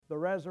the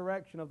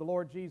resurrection of the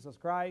Lord Jesus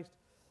Christ.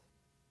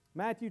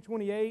 Matthew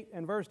 28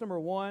 and verse number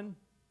 1.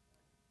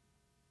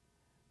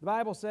 The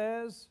Bible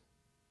says,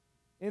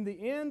 "In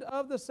the end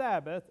of the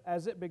Sabbath,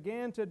 as it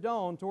began to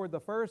dawn toward the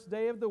first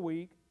day of the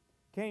week,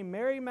 came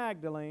Mary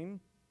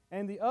Magdalene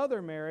and the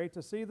other Mary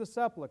to see the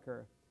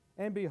sepulchre.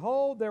 And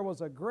behold, there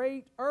was a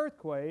great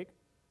earthquake,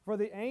 for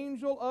the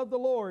angel of the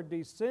Lord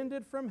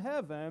descended from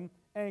heaven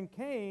and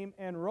came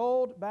and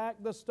rolled back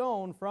the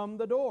stone from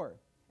the door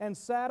and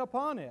sat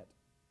upon it.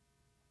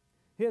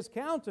 His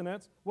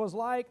countenance was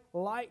like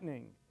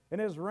lightning,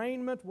 and his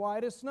raiment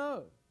white as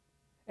snow.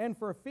 And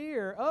for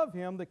fear of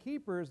him the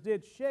keepers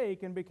did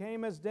shake and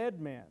became as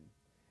dead men.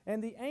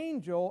 And the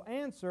angel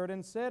answered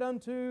and said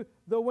unto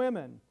the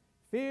women,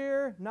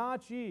 Fear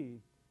not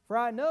ye, for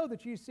I know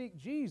that ye seek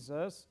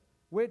Jesus,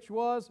 which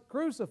was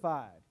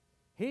crucified.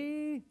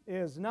 He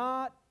is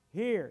not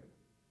here,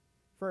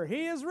 for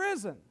he is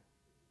risen,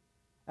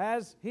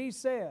 as he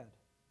said.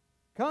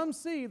 Come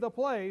see the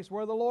place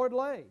where the Lord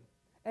lay,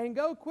 and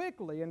go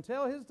quickly and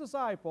tell his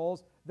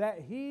disciples that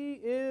he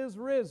is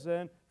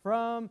risen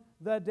from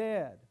the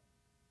dead.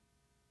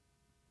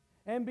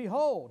 And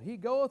behold, he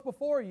goeth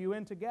before you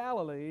into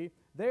Galilee.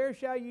 There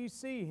shall ye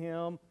see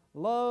him.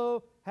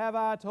 Lo, have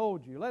I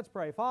told you." Let's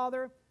pray.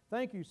 Father,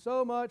 thank you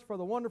so much for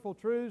the wonderful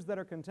truths that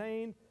are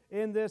contained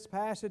in this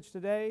passage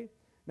today.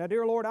 Now,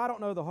 dear Lord, I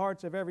don't know the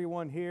hearts of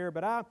everyone here,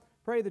 but I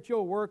pray that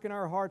you'll work in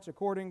our hearts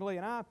accordingly.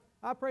 And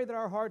I pray that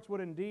our hearts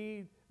would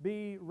indeed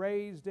be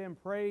raised in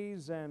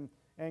praise and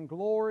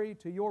glory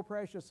to your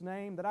precious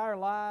name, that our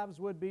lives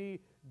would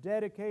be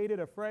dedicated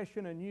afresh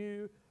and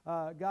anew,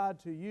 God,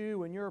 to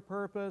you and your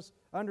purpose,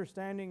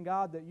 understanding,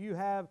 God, that you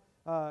have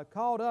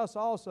called us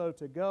also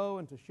to go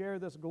and to share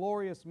this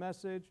glorious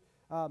message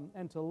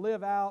and to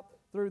live out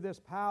through this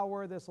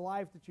power, this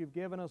life that you've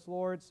given us,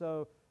 Lord.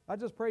 So I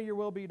just pray your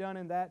will be done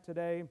in that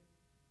today.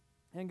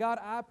 And God,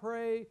 I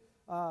pray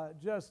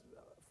just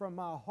from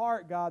my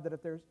heart, God, that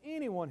if there's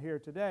anyone here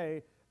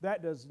today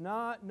that does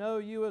not know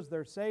you as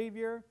their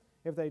Savior,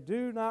 if they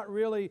do not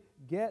really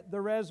get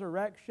the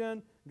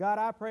resurrection, God,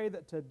 I pray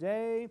that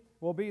today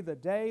will be the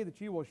day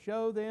that you will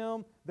show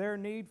them their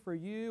need for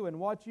you and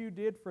what you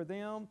did for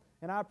them.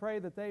 And I pray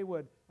that they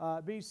would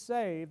be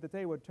saved, that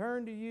they would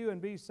turn to you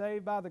and be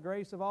saved by the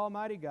grace of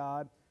Almighty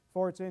God.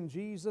 For it's in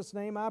Jesus'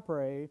 name I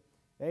pray.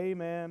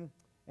 Amen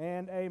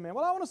and amen.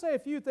 Well, I want to say a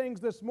few things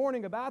this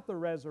morning about the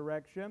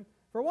resurrection.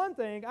 For one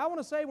thing, I want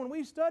to say when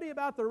we study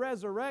about the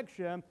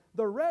resurrection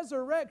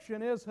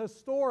is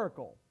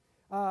historical.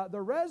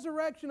 The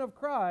resurrection of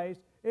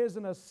Christ is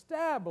an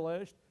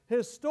established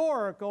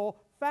historical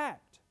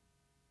fact.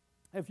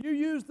 If you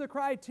use the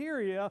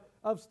criteria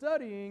of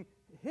studying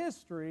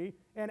history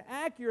and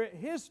accurate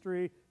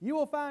history, you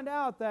will find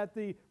out that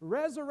the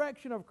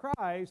resurrection of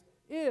Christ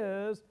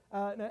is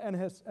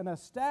an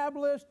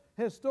established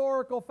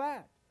historical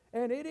fact.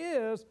 And it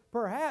is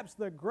perhaps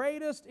the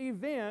greatest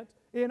event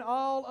in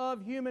all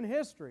of human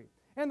history.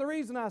 And the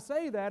reason I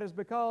say that is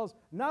because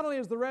not only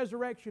is the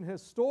resurrection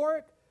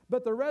historic,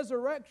 but the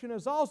resurrection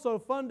is also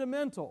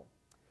fundamental.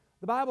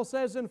 The Bible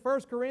says in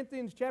 1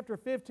 Corinthians chapter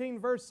 15,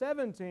 verse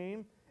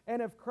 17,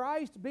 "And if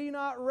Christ be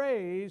not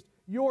raised,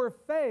 your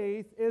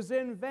faith is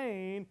in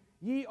vain,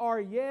 ye are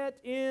yet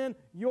in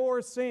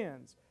your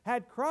sins."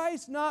 Had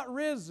Christ not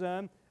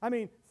risen,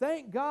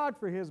 thank God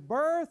for His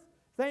birth,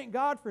 thank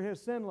God for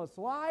His sinless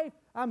life.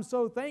 I'm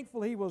so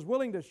thankful He was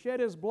willing to shed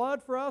His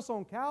blood for us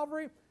on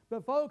Calvary.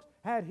 But folks,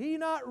 had He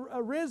not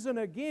risen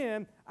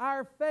again,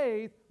 our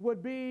faith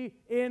would be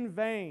in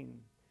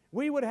vain.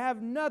 We would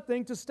have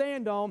nothing to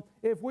stand on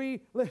if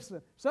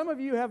listen, some of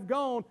you have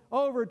gone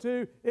over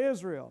to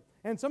Israel,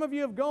 and some of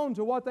you have gone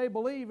to what they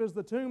believe is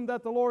the tomb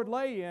that the Lord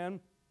lay in,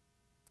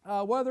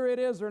 whether it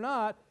is or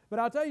not. But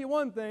I'll tell you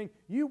one thing,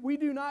 we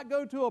do not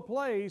go to a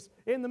place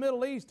in the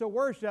Middle East to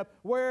worship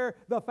where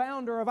the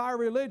founder of our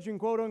religion,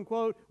 quote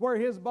unquote, where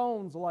his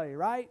bones lay,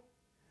 right?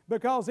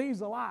 Because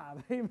He's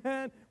alive,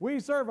 amen? We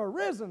serve a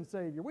risen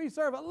Savior. We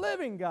serve a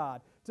living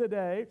God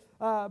today.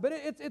 But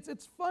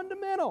it's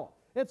fundamental.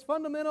 It's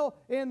fundamental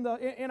in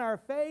our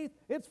faith.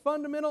 It's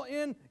fundamental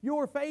in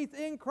your faith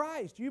in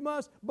Christ. You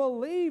must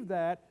believe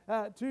that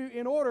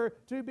in order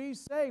to be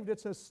saved.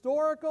 It's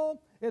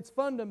historical. It's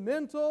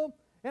fundamental.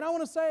 And I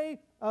want to say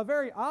a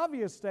very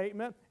obvious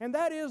statement, and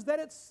that is that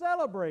it's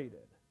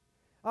celebrated.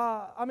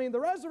 The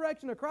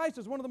resurrection of Christ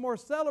is one of the more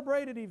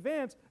celebrated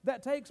events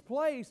that takes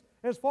place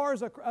as far as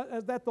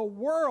that the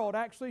world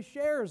actually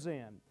shares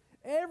in.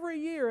 Every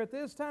year at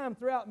this time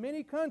throughout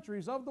many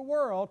countries of the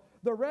world,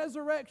 the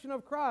resurrection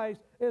of Christ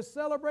is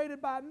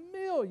celebrated by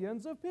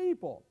millions of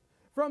people.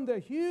 From the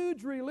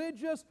huge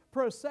religious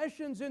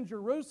processions in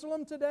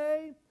Jerusalem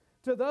today,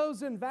 to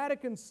those in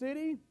Vatican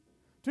City,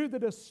 to the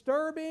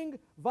disturbing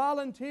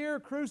volunteer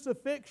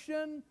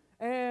crucifixion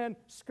and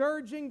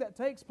scourging that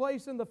takes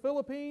place in the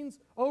Philippines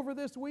over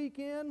this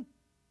weekend,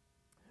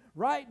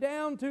 right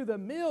down to the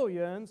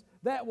millions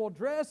that will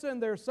dress in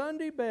their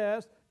Sunday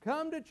best,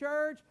 come to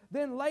church,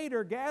 then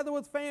later gather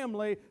with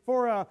family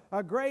for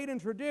a great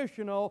and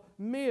traditional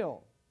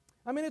meal.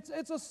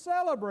 It's a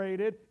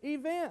celebrated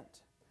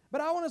event.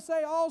 But I want to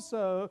say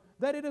also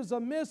that it is a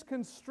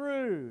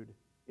misconstrued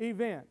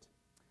event.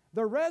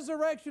 The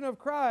resurrection of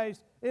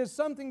Christ is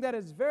something that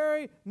is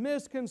very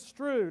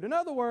misconstrued. In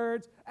other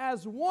words,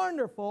 as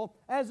wonderful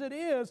as it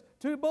is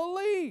to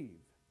believe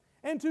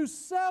and to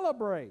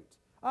celebrate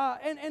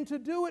and to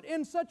do it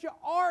in such an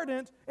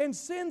ardent and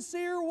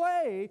sincere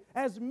way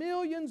as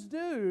millions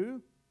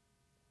do,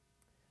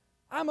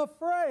 I'm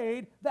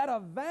afraid that a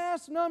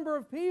vast number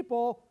of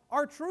people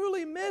are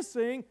truly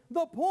missing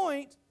the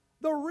point,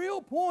 the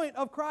real point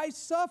of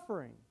Christ's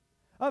suffering,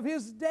 of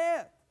His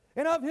death,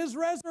 and of His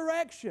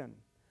resurrection.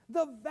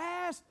 The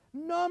vast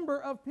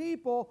number of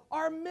people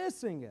are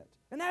missing it.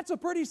 And that's a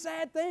pretty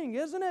sad thing,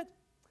 isn't it?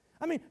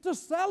 I mean, to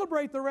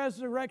celebrate the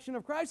resurrection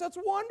of Christ, that's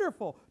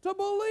wonderful. To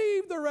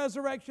believe the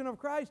resurrection of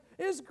Christ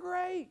is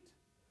great.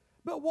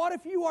 But what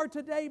if you are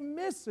today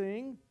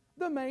missing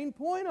the main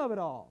point of it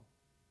all?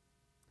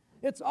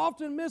 It's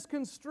often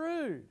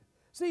misconstrued.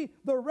 See,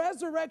 the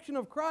resurrection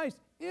of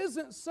Christ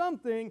isn't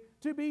something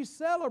to be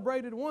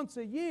celebrated once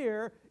a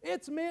year.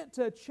 It's meant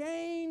to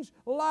change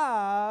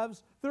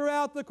lives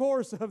throughout the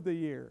course of the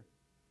year.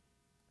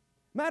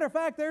 Matter of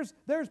fact,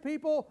 there's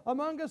people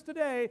among us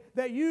today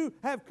that you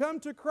have come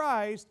to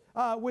Christ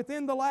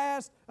within the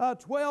last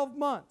 12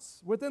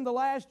 months, within the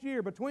last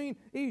year, between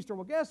Easter.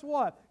 Well, guess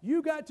what?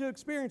 You got to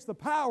experience the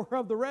power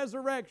of the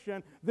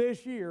resurrection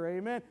this year,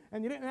 amen?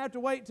 And you didn't have to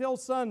wait till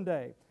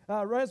Sunday,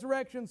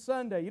 Resurrection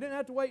Sunday. You didn't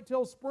have to wait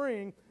till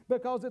spring,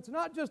 because it's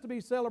not just to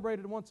be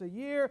celebrated once a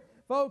year.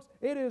 Folks,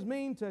 it is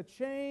mean to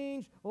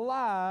change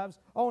lives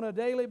on a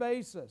daily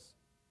basis.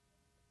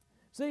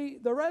 See,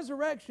 the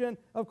resurrection,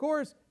 of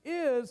course,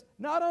 is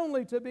not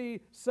only to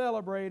be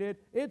celebrated,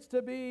 it's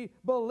to be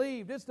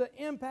believed. It's to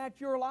impact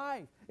your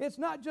life. It's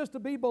not just to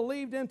be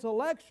believed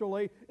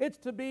intellectually, it's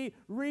to be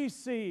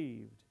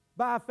received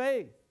by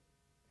faith.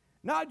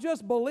 Not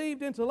just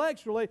believed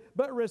intellectually,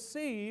 but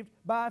received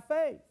by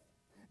faith.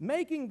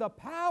 Making the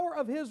power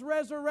of His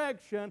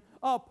resurrection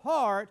a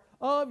part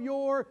of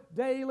your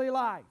daily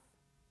life.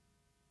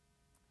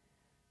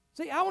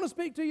 See, I want to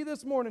speak to you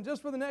this morning,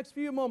 just for the next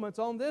few moments,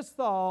 on this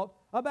thought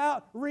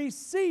about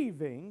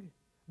receiving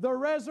the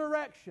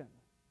resurrection.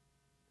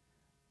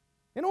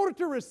 In order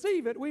to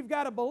receive it, we've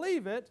got to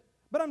believe it,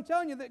 but I'm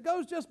telling you that it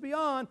goes just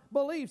beyond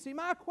belief. See,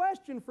 my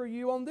question for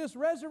you on this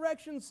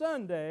Resurrection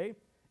Sunday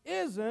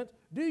isn't,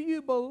 do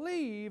you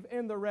believe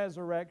in the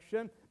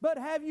resurrection, but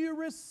have you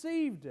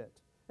received it?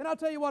 And I'll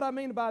tell you what I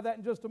mean by that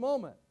in just a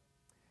moment.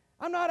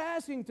 I'm not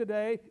asking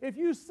today if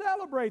you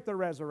celebrate the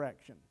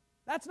resurrection.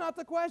 That's not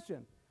the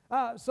question.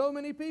 So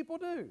many people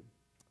do.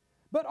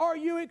 But are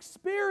you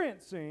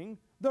experiencing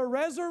the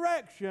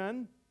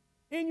resurrection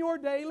in your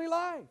daily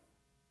life?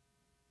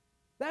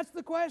 That's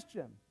the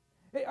question.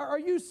 Are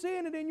you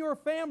seeing it in your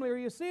family? Are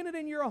you seeing it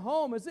in your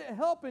home? Is it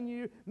helping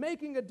you,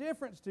 making a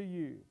difference to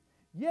you?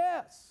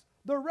 Yes,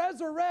 the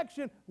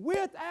resurrection,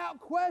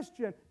 without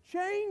question,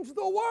 changed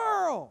the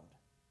world.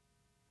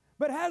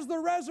 But has the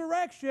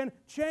resurrection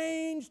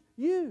changed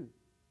you?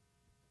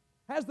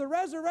 Has the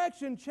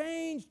resurrection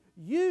changed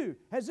you?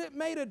 Has it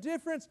made a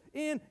difference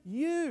in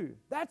you?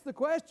 That's the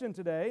question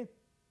today.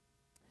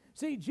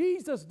 See,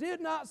 Jesus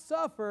did not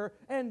suffer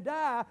and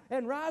die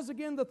and rise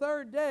again the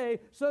third day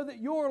so that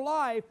your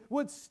life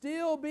would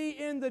still be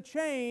in the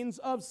chains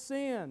of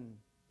sin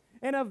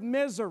and of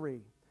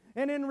misery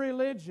and in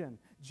religion.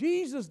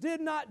 Jesus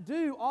did not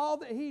do all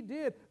that He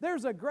did.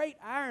 There's a great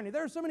irony.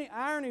 There's so many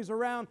ironies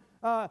around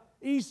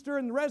Easter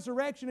and the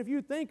resurrection, if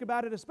you think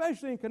about it,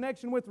 especially in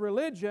connection with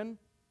religion.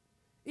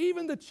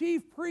 Even the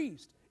chief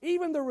priest,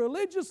 even the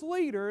religious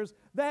leaders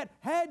that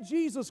had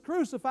Jesus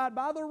crucified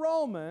by the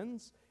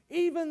Romans,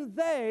 even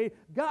they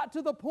got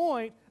to the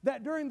point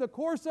that during the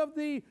course of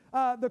the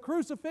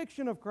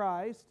crucifixion of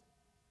Christ,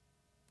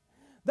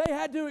 they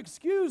had to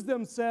excuse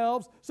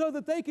themselves so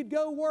that they could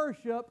go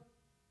worship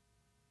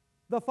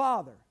the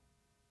Father.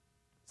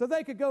 So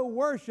they could go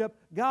worship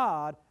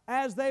God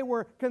as they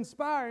were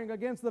conspiring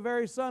against the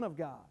very Son of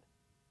God.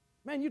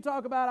 Man, you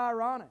talk about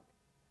ironic.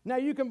 Now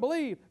you can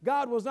believe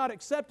God was not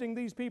accepting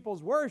these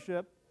people's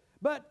worship,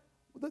 but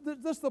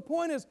the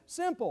point is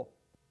simple.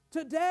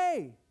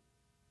 Today,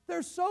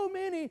 there's so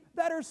many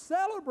that are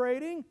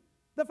celebrating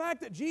the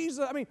fact that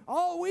Jesus,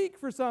 all week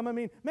for some,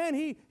 man,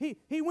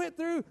 he went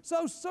through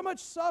so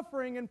much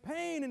suffering and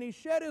pain, and He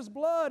shed His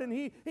blood, and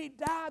He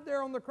died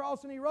there on the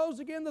cross, and He rose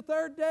again the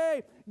third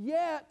day.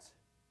 Yet,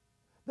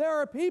 there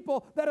are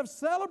people that have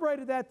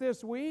celebrated that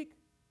this week,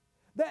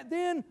 that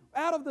then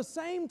out of the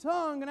same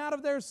tongue and out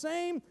of their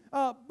same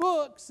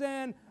books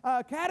and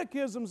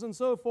catechisms and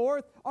so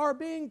forth are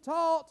being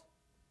taught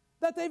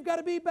that they've got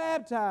to be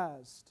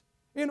baptized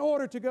in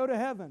order to go to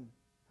heaven,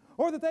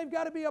 or that they've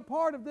got to be a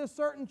part of this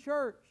certain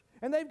church,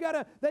 and they've got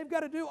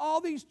to do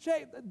all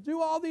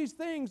these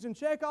things and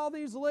check all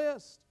these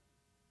lists.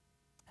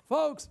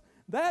 Folks,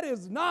 that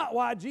is not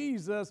why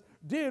Jesus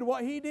did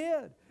what He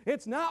did.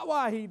 It's not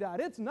why He died.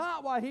 It's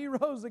not why He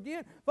rose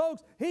again.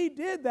 Folks, He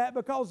did that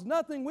because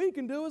nothing we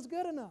can do is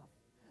good enough.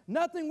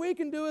 Nothing we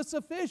can do is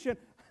sufficient.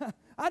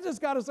 I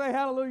just got to say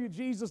hallelujah,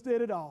 Jesus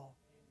did it all.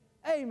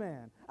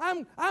 Amen.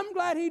 I'm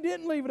glad He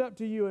didn't leave it up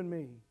to you and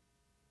me.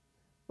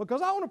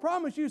 Because I want to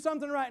promise you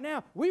something right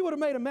now. We would have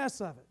made a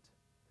mess of it.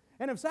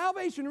 And if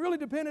salvation really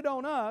depended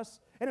on us,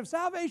 and if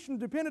salvation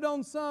depended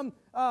on some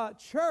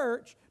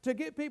church to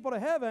get people to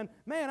heaven,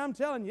 man, I'm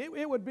telling you,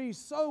 it would be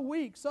so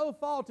weak, so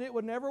faulty, it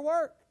would never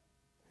work.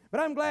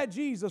 But I'm glad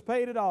Jesus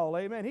paid it all,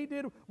 amen. He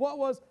did what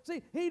was,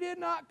 see, He did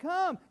not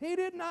come. He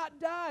did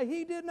not die.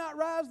 He did not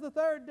rise the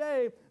third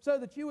day so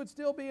that you would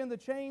still be in the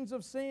chains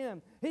of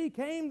sin. He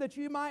came that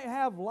you might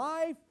have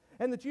life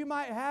and that you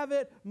might have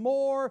it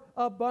more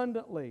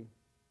abundantly.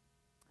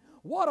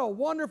 What a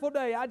wonderful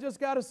day, I just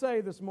got to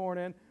say this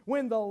morning,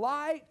 when the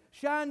light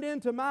shined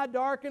into my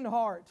darkened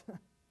heart.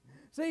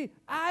 See,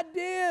 I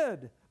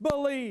did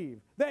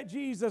believe that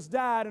Jesus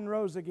died and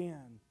rose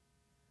again.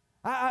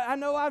 I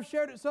know I've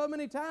shared it so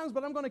many times,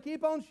 but I'm going to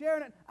keep on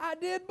sharing it. I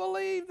did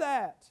believe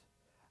that.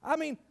 I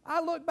mean,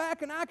 I look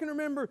back and I can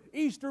remember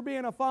Easter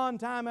being a fun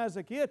time as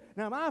a kid.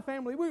 Now, my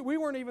family, we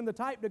weren't even the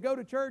type to go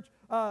to church,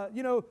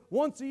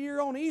 once a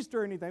year on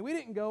Easter or anything. We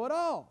didn't go at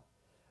all.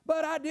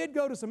 But I did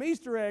go to some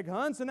Easter egg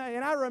hunts, and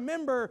I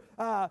remember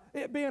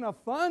it being a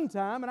fun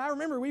time, and I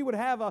remember we would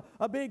have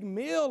a big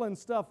meal and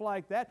stuff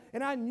like that,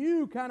 and I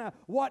knew kind of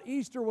what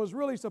Easter was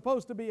really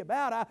supposed to be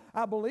about.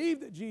 I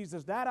believed that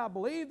Jesus died. I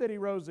believed that He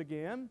rose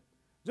again,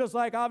 just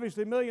like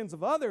obviously millions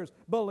of others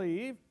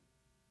believe.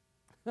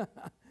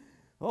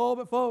 Oh,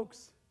 but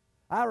folks,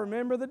 I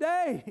remember the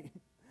day.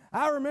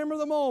 I remember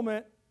the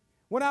moment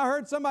when I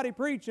heard somebody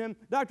preaching.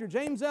 Dr.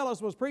 James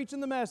Ellis was preaching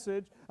the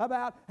message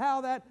about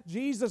how that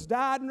Jesus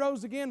died and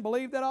rose again.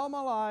 Believed that all my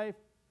life.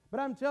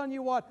 But I'm telling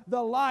you what,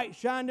 the light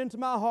shined into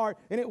my heart.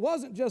 And it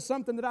wasn't just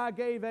something that I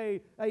gave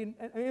an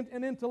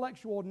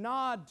intellectual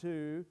nod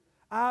to.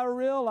 I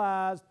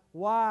realized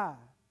why.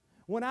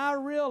 When I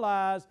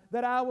realized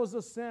that I was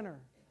a sinner.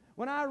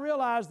 When I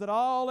realized that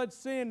all had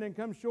sinned and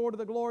come short of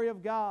the glory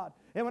of God.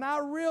 And when I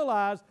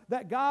realized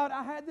that God,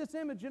 I had this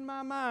image in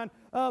my mind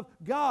of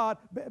God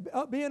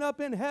being up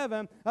in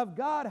heaven, of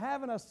God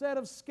having a set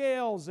of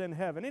scales in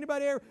heaven.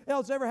 Anybody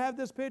else ever have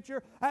this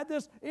picture? I had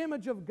this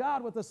image of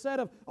God with a set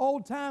of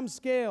old-time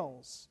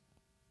scales.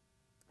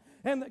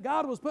 And that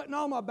God was putting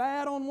all my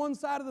bad on one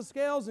side of the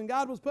scales, and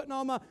God was putting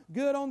all my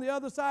good on the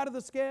other side of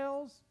the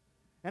scales.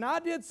 And I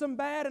did some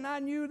bad, and I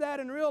knew that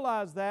and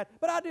realized that,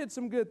 but I did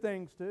some good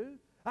things too.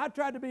 I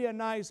tried to be a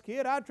nice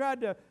kid. I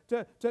tried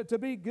to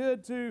be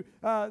good to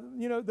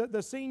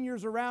the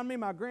seniors around me,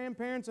 my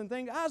grandparents and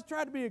things. I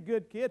tried to be a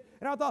good kid,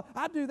 and I thought,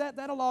 I'd do that.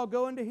 That'll all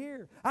go into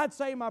here. I'd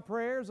say my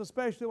prayers,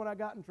 especially when I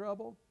got in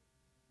trouble.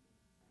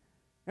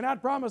 And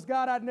I'd promise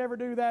God I'd never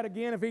do that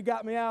again if He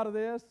got me out of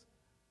this.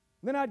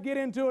 Then I'd get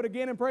into it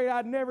again and pray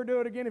I'd never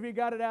do it again if He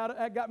got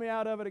me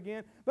out of it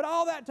again. But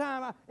all that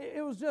time,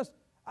 it was just,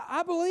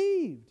 I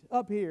believed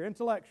up here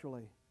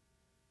intellectually.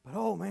 But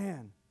oh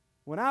man,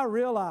 when I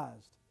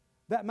realized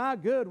that my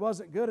good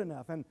wasn't good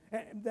enough and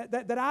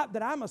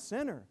that I'm a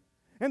sinner,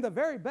 and the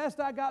very best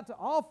I got to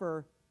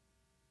offer,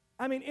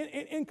 I mean,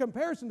 in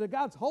comparison to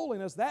God's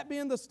holiness, that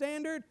being the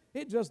standard,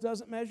 it just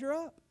doesn't measure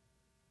up.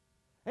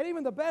 And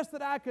even the best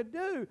that I could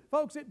do,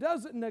 folks, it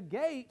doesn't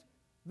negate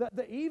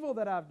the evil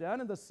that I've done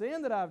and the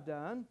sin that I've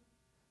done.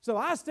 So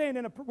I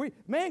stand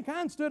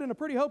mankind stood in a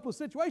pretty hopeless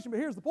situation, but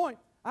here's the point.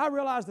 I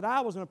realized that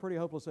I was in a pretty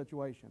hopeless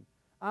situation.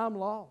 I'm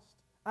lost.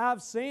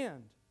 I've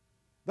sinned.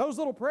 Those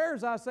little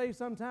prayers I say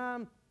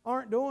sometimes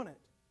aren't doing it.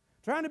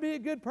 Trying to be a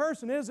good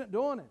person isn't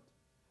doing it.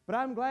 But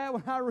I'm glad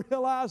when I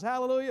realized,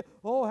 hallelujah,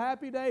 oh,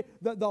 happy day,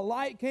 the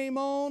light came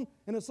on,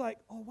 and it's like,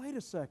 oh, wait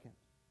a second.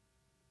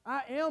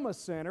 I am a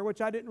sinner, which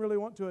I didn't really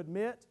want to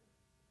admit.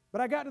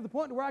 But I got to the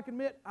point where I can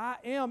admit I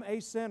am a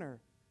sinner.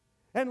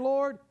 And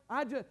Lord,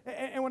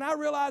 and when I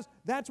realized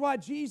that's why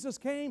Jesus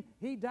came,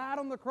 He died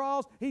on the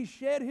cross, He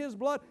shed His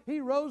blood, He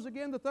rose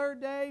again the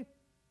third day,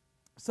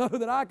 so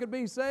that I could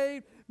be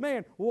saved.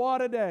 Man,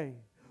 what a day.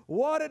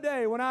 What a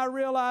day when I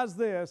realized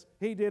this.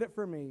 He did it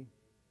for me.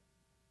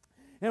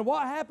 And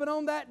what happened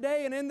on that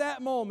day and in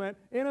that moment,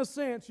 in a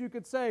sense, you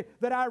could say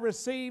that I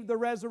received the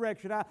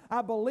resurrection.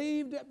 I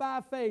believed it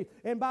by faith.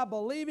 And by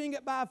believing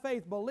it by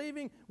faith,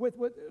 believing with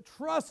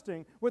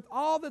trusting with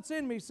all that's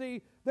in me.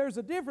 See, there's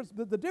a difference.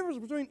 The difference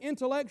between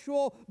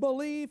intellectual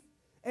belief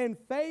and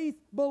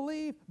faith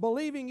belief,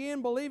 believing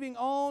in, believing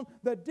on,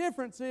 the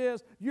difference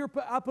is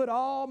I put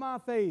all my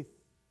faith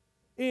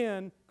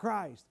in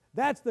Christ.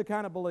 That's the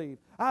kind of belief.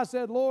 I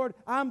said, Lord,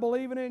 I'm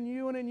believing in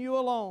You and in You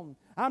alone.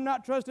 I'm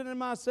not trusting in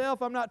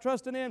myself. I'm not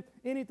trusting in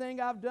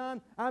anything I've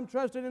done. I'm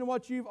trusting in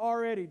what You've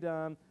already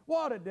done.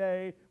 What a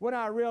day when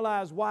I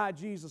realized why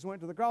Jesus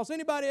went to the cross.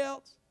 Anybody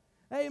else?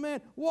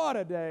 Amen. What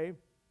a day.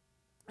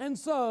 And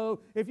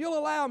so, if you'll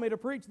allow me to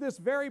preach this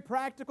very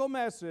practical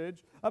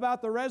message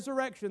about the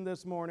resurrection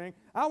this morning,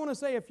 I want to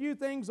say a few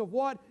things of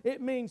what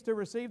it means to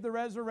receive the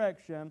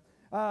resurrection.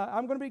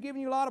 I'm going to be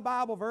giving you a lot of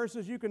Bible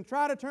verses. You can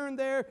try to turn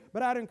there,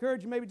 but I'd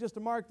encourage you maybe just to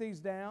mark these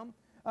down.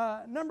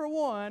 Number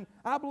one,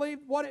 I believe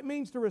what it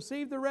means to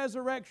receive the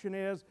resurrection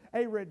is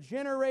a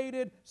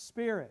regenerated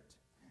spirit.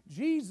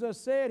 Jesus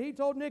said, He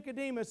told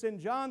Nicodemus in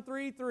John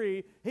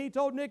 3:3, He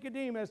told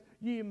Nicodemus,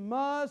 "Ye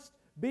must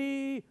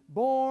be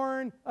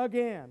born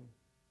again.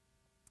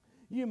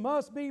 You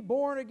must be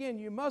born again.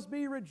 You must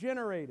be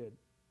regenerated.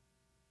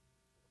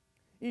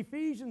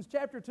 Ephesians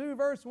chapter 2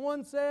 verse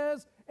 1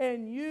 says,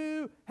 "And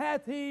you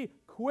hath He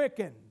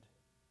quickened,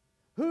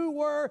 who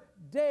were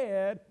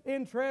dead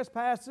in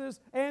trespasses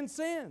and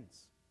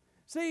sins."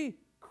 See,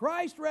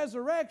 Christ's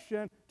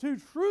resurrection, to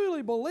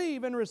truly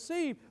believe and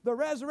receive the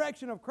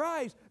resurrection of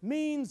Christ,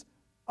 means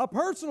a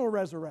personal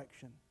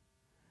resurrection.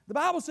 The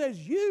Bible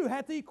says, "You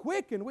hath He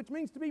quickened," which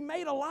means to be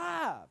made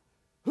alive,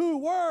 who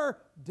were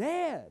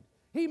dead.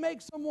 He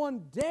makes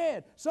someone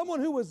dead.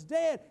 Someone who was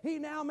dead, He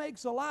now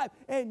makes alive.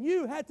 "And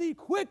you hath He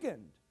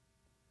quickened,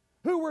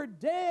 who were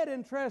dead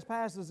in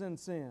trespasses and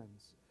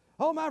sins."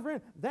 Oh, my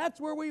friend, that's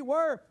where we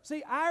were.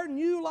 See, our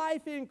new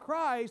life in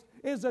Christ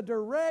is a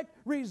direct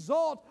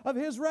result of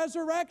His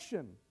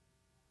resurrection.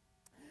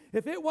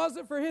 If it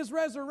wasn't for His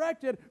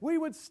resurrected, we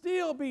would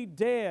still be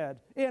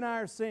dead in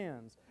our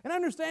sins. And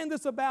understand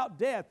this about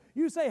death.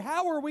 You say,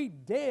 how are we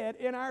dead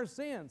in our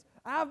sins?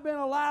 I've been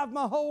alive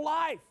my whole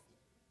life.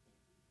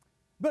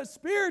 But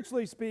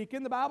spiritually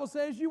speaking, the Bible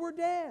says you were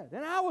dead,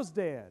 and I was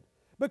dead,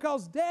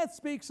 because death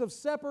speaks of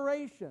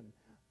separation.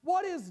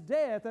 What is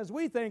death, as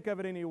we think of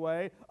it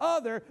anyway,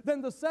 other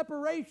than the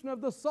separation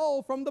of the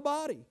soul from the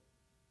body?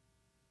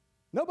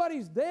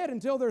 Nobody's dead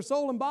until their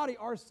soul and body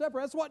are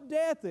separate. That's what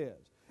death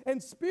is.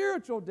 And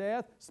spiritual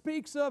death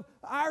speaks of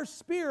our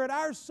spirit,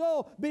 our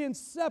soul, being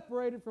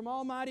separated from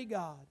Almighty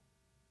God.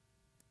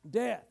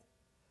 Death.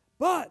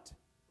 But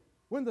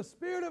when the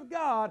Spirit of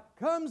God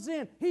comes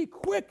in, He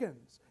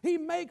quickens. He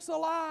makes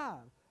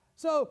alive.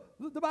 So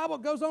the Bible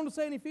goes on to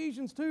say in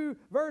Ephesians 2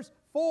 verse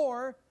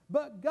 4,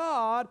 "But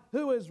God,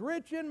 who is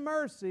rich in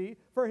mercy,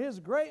 for His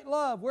great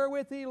love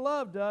wherewith He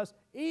loved us,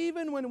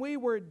 even when we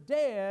were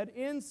dead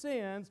in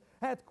sins,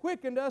 hath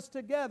quickened us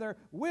together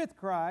with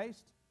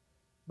Christ.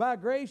 By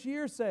grace ye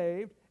are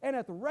saved, and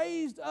hath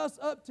raised us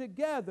up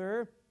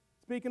together."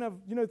 Speaking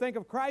of, think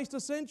of Christ's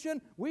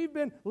ascension, we've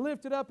been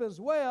lifted up as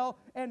well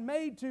and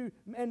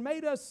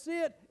made us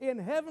sit in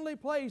heavenly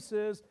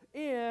places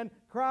in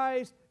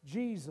Christ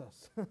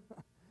Jesus.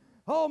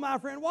 Oh, my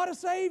friend, what a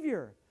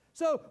Savior.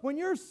 So when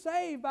you're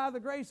saved by the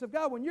grace of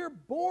God, when you're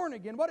born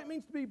again, what it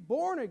means to be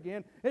born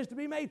again is to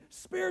be made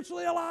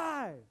spiritually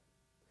alive.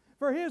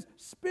 For His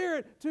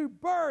Spirit to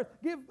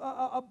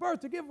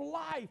give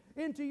life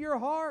into your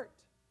heart.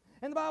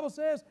 And the Bible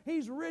says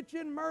He's rich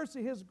in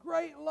mercy, His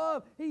great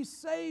love. He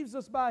saves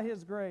us by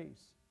His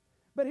grace.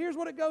 But here's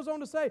what it goes on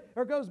to say,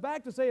 or goes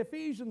back to say,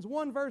 Ephesians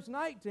 1 verse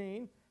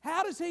 19.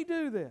 How does He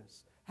do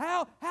this?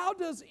 How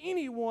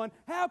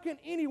can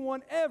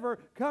anyone ever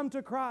come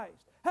to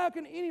Christ? How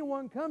can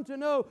anyone come to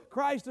know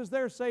Christ as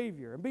their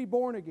Savior and be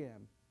born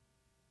again?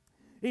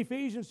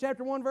 Ephesians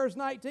chapter 1 verse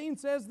 19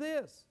 says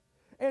this,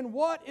 "And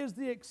what is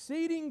the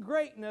exceeding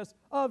greatness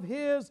of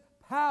His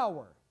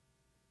power?"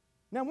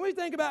 Now, when we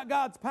think about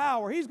God's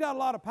power, He's got a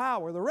lot of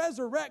power. The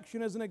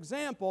resurrection is an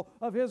example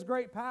of His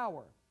great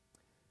power.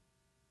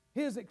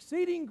 His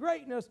exceeding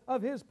greatness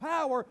of His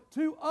power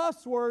to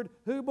usward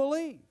who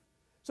believe.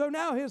 So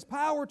now His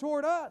power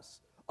toward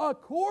us,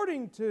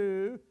 according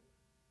to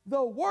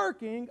the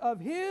working of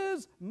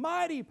His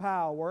mighty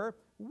power,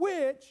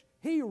 which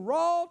He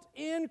wrought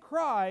in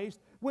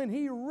Christ when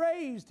He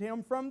raised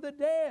Him from the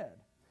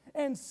dead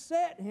and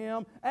set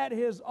Him at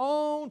His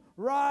own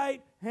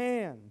right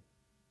hand.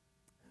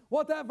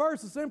 What that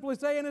verse is simply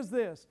saying is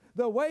this: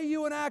 the way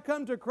you and I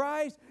come to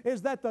Christ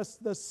is that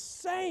the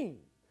same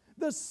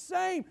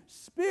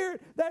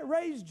Spirit that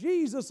raised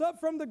Jesus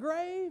up from the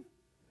grave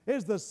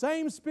is the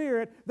same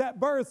Spirit that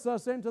births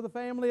us into the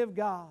family of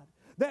God.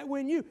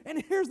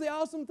 And here's the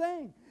awesome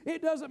thing.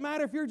 It doesn't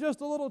matter if you're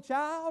just a little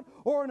child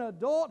or an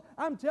adult.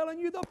 I'm telling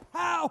you, the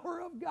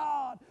power of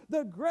God,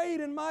 the great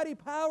and mighty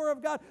power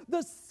of God,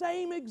 the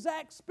same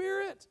exact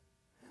Spirit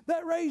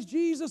that raised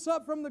Jesus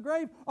up from the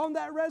grave on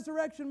that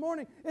resurrection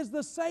morning is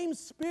the same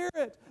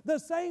Spirit, the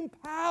same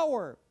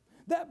power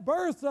that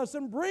births us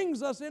and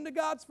brings us into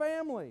God's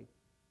family.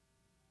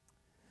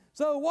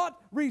 So what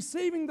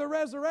receiving the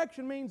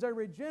resurrection means? A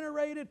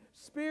regenerated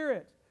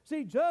spirit.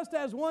 See, just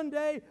as one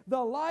day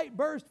the light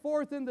burst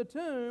forth in the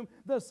tomb,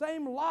 the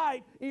same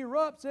light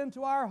erupts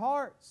into our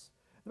hearts.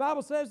 The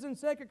Bible says in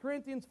 2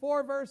 Corinthians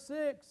 4 verse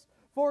 6,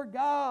 "For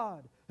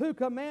God, who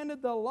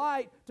commanded the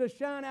light to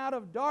shine out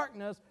of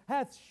darkness,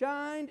 hath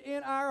shined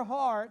in our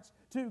hearts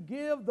to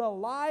give the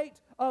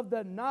light of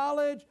the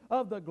knowledge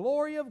of the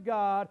glory of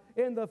God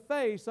in the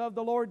face of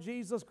the Lord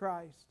Jesus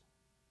Christ."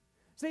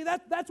 See,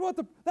 that's what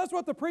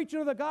the preaching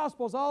of the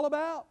gospel is all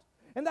about.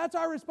 And that's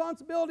our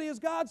responsibility as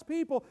God's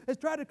people, is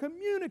try to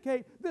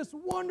communicate this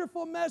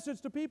wonderful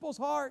message to people's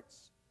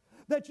hearts.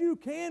 That you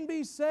can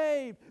be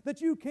saved,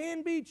 that you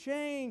can be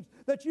changed,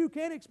 that you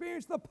can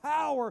experience the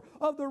power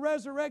of the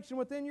resurrection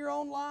within your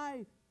own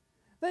life.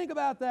 Think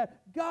about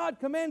that. God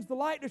commands the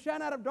light to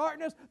shine out of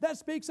darkness. That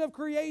speaks of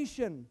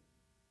creation.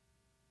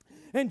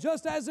 And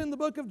just as in the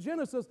book of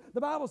Genesis,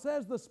 the Bible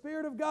says the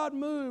Spirit of God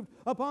moved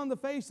upon the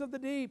face of the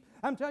deep.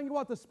 I'm telling you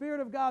what, the Spirit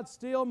of God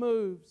still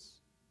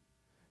moves.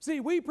 See,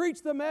 we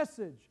preach the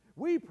message.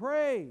 We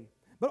pray.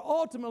 But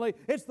ultimately,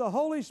 it's the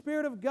Holy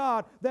Spirit of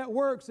God that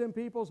works in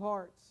people's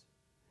hearts.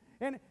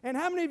 And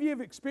how many of you have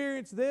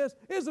experienced this?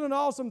 Isn't it an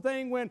awesome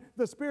thing when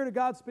the Spirit of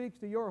God speaks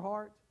to your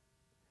heart?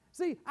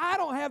 See, I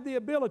don't have the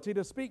ability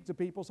to speak to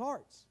people's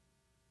hearts.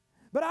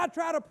 But I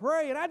try to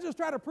pray, and I just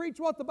try to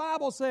preach what the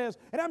Bible says.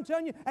 And I'm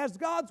telling you, as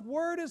God's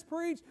Word is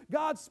preached,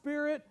 God's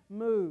Spirit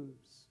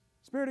moves.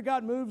 Spirit of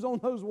God moves on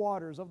those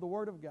waters of the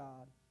Word of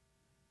God.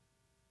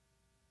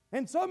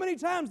 And so many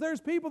times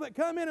there's people that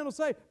come in and will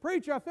say,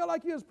 "Preacher, I feel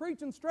like you was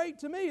preaching straight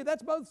to me."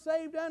 That's both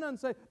saved and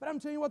unsaved. But I'm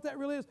telling you what that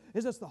really is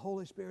it's the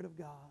Holy Spirit of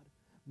God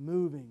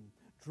moving,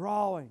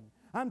 drawing.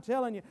 I'm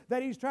telling you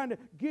that He's trying to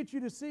get you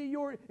to see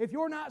if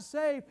you're not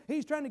saved,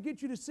 He's trying to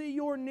get you to see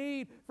your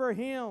need for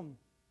Him.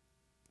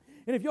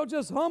 And if you'll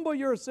just humble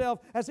yourself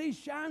as He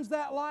shines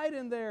that light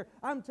in there,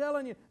 I'm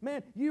telling you,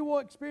 man, you will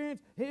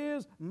experience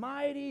His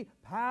mighty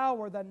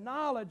power, the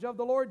knowledge of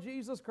the Lord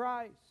Jesus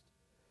Christ.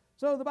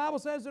 So the Bible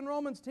says in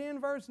Romans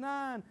 10 verse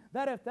 9,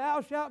 that if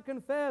thou shalt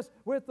confess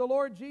with the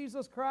Lord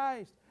Jesus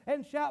Christ,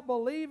 and shalt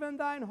believe in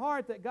thine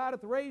heart that God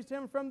hath raised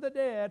Him from the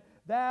dead,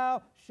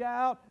 thou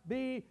shalt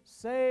be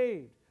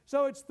saved.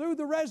 So it's through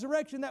the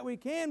resurrection that we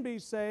can be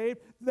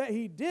saved, that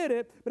He did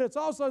it, but it's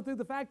also through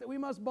the fact that we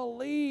must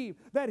believe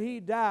that He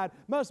died,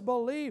 must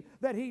believe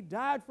that He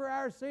died for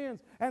our sins,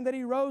 and that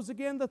He rose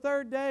again the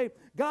third day.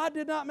 God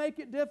did not make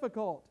it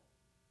difficult.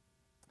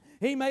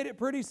 He made it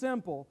pretty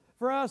simple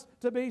for us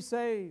to be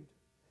saved.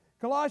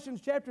 Colossians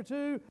chapter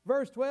 2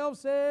 verse 12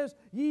 says,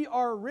 "Ye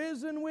are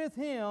risen with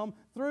Him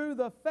through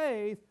the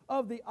faith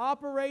of the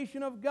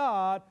operation of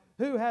God,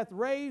 who hath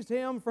raised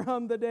Him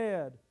from the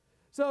dead."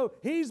 So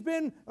He's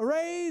been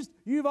raised,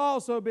 you've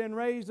also been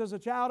raised as a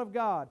child of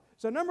God.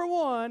 So number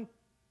one,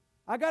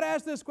 I got to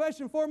ask this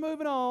question before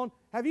moving on.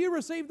 Have you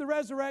received the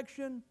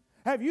resurrection?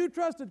 Have you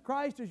trusted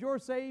Christ as your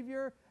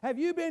Savior? Have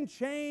you been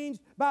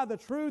changed by the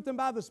truth and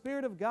by the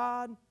Spirit of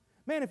God?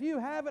 Man, if you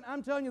haven't,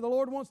 I'm telling you, the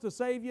Lord wants to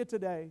save you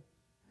today.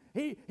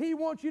 He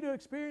wants you to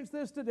experience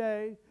this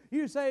today.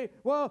 You say,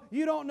 "Well,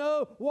 you don't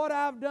know what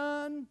I've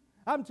done."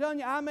 I'm telling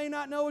you, I may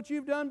not know what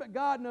you've done, but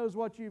God knows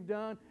what you've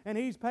done, and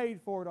He's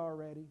paid for it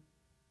already.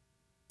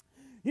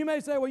 You may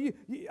say, "Well,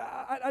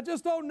 I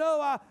just don't know.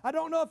 I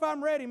don't know if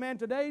I'm ready." Man,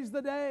 today's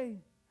the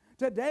day.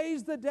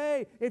 Today's the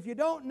day. If you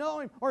don't know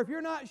Him, or if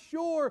you're not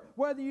sure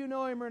whether you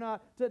know Him or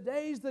not,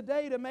 today's the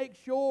day to make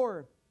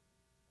sure.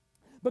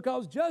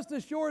 Because just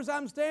as sure as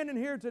I'm standing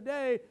here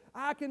today,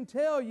 I can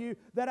tell you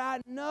that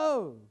I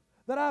know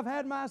that I've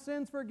had my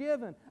sins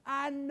forgiven.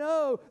 I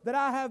know that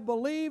I have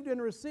believed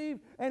and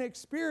received and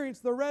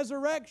experienced the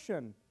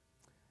resurrection.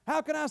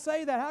 How can I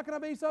say that? How can I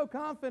be so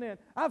confident?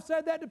 I've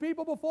said that to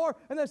people before,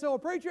 and they say, "Well,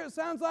 preacher, it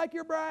sounds like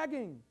you're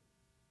bragging."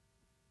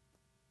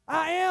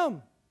 I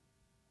am,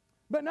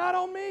 but not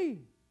on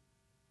me.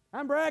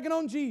 I'm bragging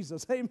on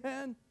Jesus,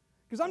 amen?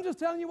 Because I'm just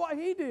telling you what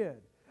He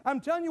did. I'm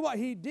telling you what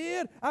He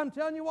did. I'm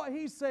telling you what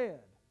He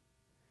said.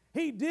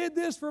 He did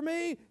this for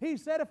me. He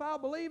said if I'll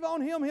believe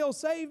on Him, He'll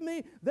save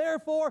me.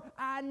 Therefore,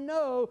 I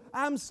know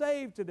I'm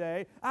saved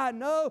today. I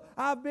know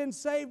I've been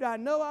saved. I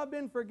know I've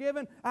been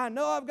forgiven. I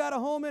know I've got a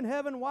home in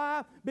heaven.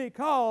 Why?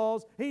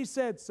 Because He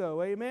said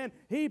so. Amen.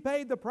 He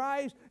paid the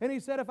price, and He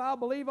said if I'll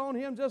believe on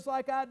Him just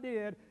like I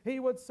did, He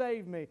would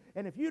save me.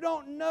 And if you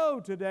don't know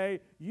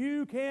today,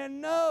 you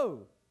can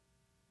know.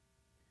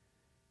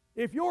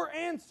 If your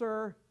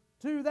answer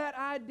to that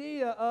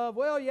idea of,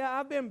 "Well, yeah,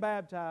 I've been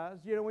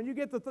baptized," when you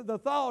get the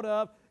thought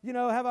of,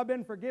 "Have I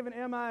been forgiven?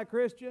 Am I a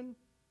Christian?"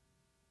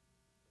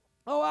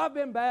 "Oh, I've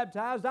been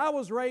baptized. I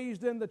was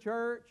raised in the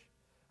church.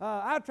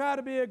 I try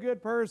to be a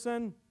good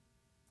person."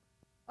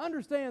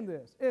 Understand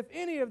this. If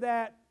any of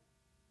that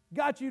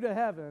got you to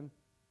heaven,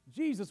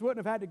 Jesus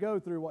wouldn't have had to go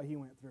through what He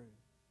went through.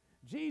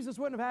 Jesus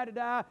wouldn't have had to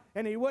die,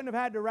 and He wouldn't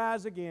have had to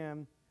rise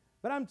again.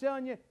 But I'm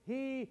telling you,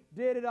 He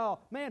did it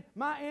all. Man,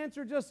 my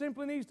answer just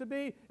simply needs to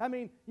be,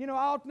 I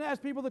often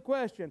ask people the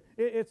question,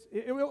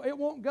 it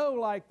won't go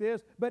like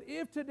this, but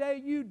if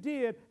today you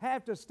did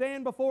have to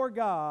stand before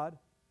God,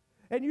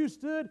 and you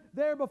stood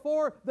there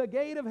before the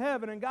gate of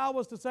heaven, and God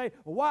was to say,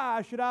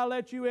 "Why should I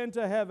let you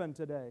into heaven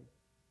today?"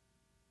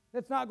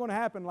 It's not going to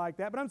happen like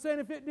that. But I'm saying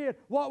if it did,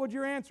 what would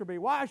your answer be?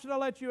 Why should I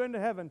let you into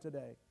heaven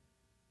today?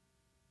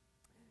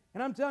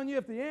 And I'm telling you,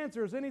 if the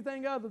answer is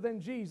anything other than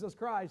Jesus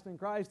Christ and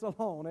Christ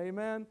alone,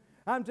 amen,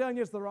 I'm telling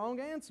you it's the wrong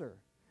answer.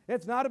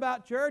 It's not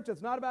about church.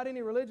 It's not about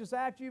any religious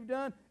act you've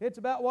done. It's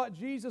about what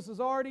Jesus has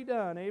already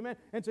done, amen.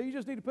 And so you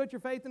just need to put your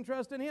faith and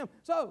trust in Him.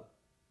 So,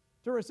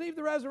 to receive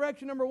the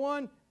resurrection, number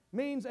one,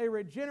 means a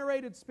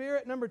regenerated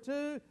spirit. Number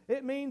two,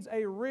 it means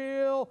a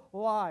real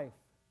life.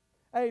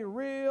 A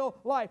real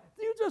life.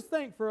 You just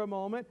think for a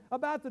moment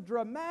about the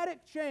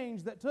dramatic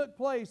change that took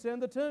place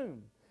in the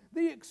tomb.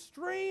 The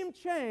extreme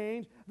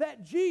change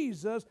that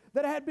Jesus,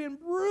 that had been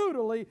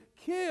brutally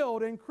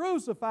killed and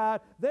crucified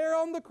there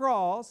on the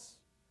cross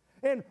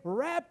and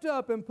wrapped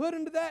up and put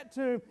into that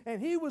tomb, and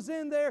He was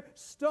in there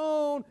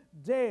stone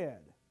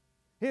dead.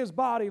 His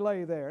body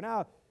lay there.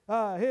 Now,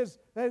 his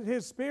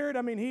spirit,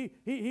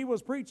 he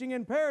was preaching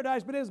in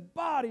paradise, but His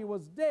body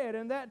was dead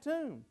in that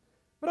tomb.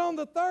 But on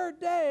the third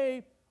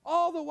day,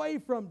 all the way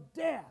from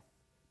death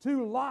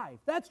to life.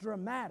 That's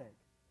dramatic.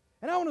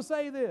 And I want to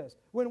say this,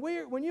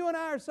 when you and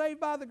I are saved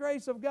by the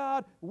grace of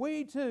God,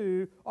 we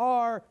too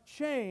are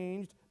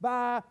changed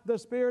by the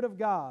Spirit of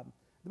God.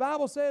 The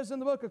Bible says in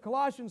the book of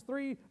Colossians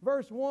 3,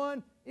 verse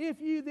 1,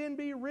 "If you then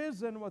be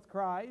risen with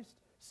Christ,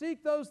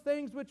 seek those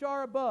things which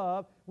are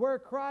above, where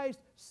Christ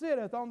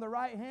sitteth on the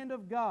right hand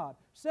of God.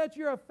 Set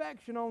your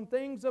affection on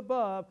things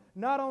above,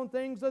 not on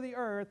things of the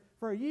earth,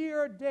 for ye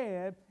are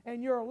dead,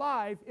 and your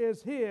life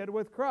is hid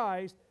with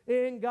Christ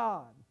in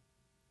God."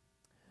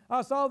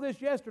 I saw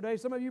this yesterday.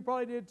 Some of you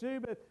probably did too,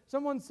 but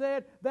someone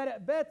said that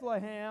at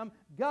Bethlehem,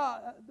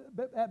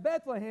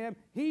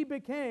 He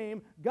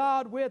became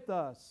God with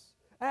us.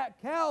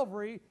 At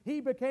Calvary, He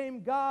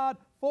became God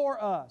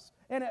for us.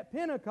 And at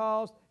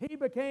Pentecost, He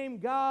became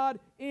God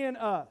in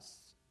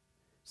us.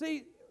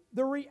 See,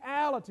 the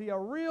reality, a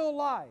real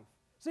life.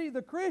 See,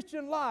 the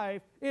Christian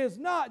life is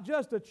not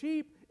just a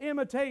cheap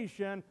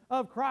imitation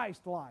of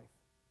Christ's life.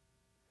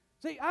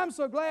 See, I'm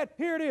so glad,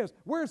 here it is.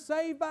 We're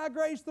saved by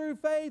grace through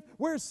faith.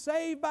 We're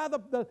saved by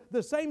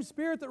the same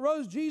Spirit that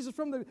rose Jesus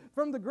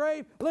from the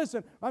grave.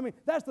 Listen,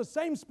 that's the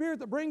same Spirit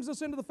that brings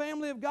us into the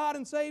family of God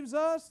and saves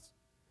us.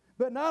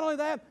 But not only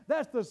that,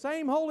 that's the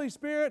same Holy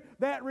Spirit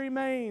that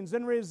remains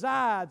and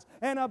resides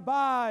and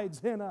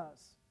abides in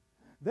us.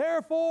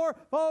 Therefore,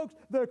 folks,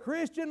 the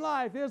Christian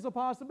life is a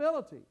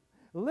possibility.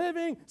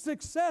 Living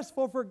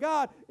successful for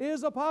God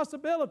is a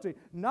possibility.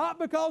 Not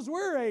because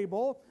we're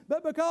able,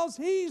 but because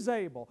He's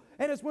able.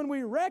 And it's when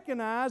we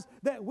recognize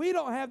that we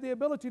don't have the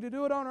ability to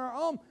do it on our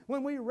own,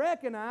 when we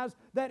recognize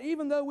that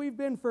even though we've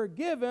been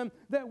forgiven,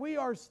 that we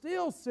are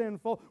still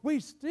sinful,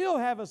 we still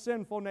have a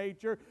sinful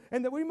nature,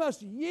 and that we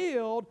must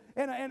yield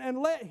and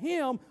let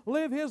Him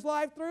live His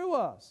life through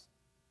us.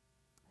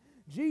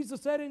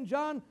 Jesus said in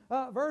John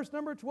verse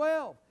number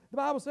 12, the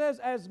Bible says,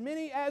 "As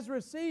many as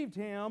received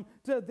Him,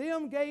 to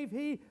them gave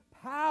He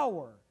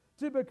power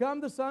to become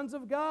the sons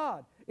of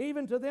God,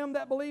 even to them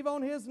that believe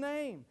on His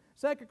name."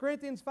 2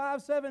 Corinthians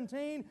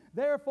 5:17,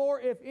 "Therefore,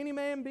 if any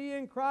man be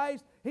in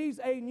Christ, he's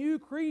a new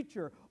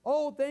creature.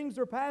 Old things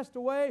are passed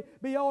away.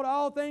 Behold,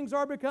 all things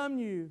are become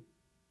new."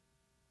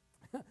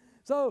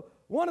 So,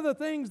 one of the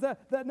things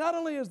that not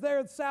only is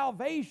there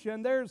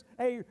salvation, there's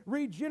a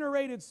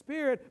regenerated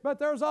spirit, but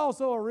there's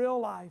also a real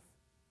life.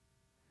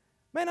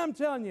 Man, I'm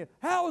telling you,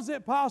 how is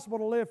it possible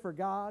to live for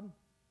God?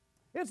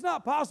 It's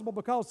not possible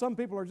because some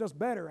people are just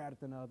better at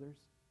it than others.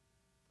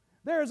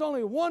 There is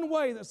only one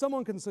way that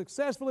someone can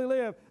successfully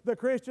live the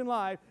Christian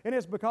life, and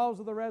it's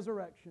because of the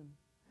resurrection.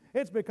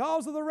 It's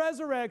because of the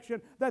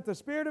resurrection that the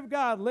Spirit of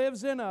God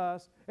lives in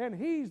us, and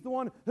He's the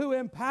one who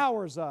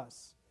empowers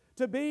us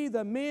to be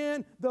the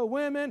men, the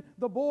women,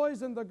 the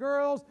boys, and the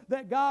girls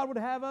that God would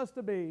have us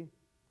to be.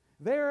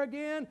 There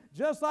again,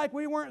 just like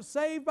we weren't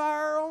saved by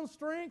our own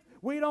strength,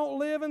 we don't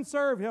live and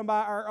serve Him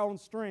by our own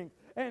strength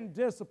and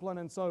discipline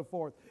and so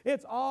forth.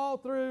 It's all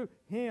through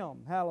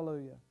Him.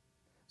 Hallelujah.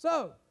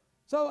 So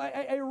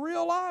a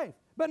real life.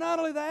 But not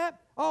only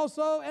that,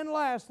 also and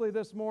lastly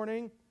this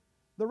morning,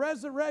 the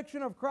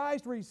resurrection of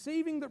Christ,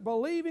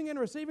 believing and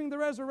receiving the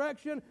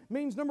resurrection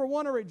means, number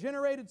one, a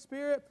regenerated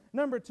spirit,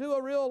 number two,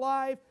 a real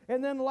life,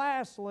 and then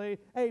lastly,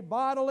 a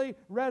bodily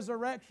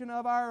resurrection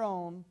of our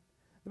own.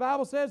 The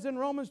Bible says in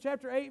Romans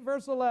chapter 8,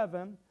 verse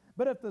 11,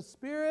 "But if the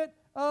Spirit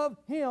of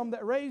Him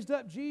that raised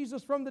up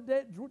Jesus from the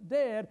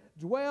dead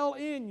dwell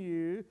in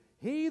you,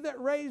 He that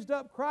raised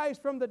up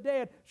Christ from the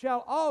dead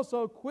shall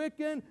also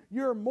quicken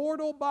your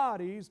mortal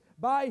bodies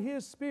by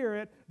His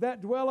Spirit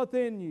that dwelleth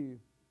in you."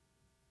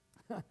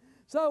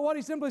 So what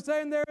he's simply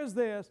saying there is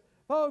this,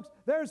 folks,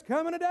 there's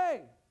coming a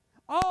day.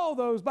 All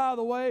those, by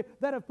the way,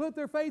 that have put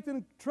their faith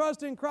and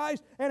trust in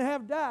Christ and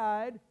have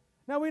died,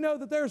 now we know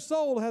that their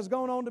soul has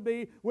gone on to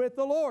be with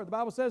the Lord. The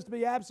Bible says to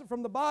be absent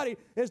from the body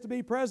is to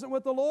be present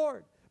with the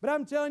Lord. But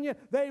I'm telling you,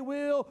 they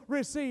will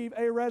receive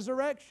a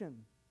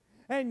resurrection.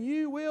 And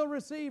you will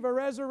receive a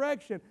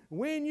resurrection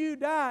when you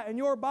die and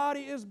your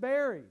body is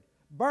buried,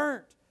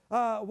 burnt,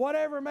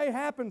 whatever may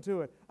happen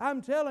to it.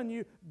 I'm telling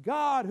you,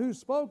 God who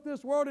spoke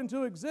this world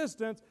into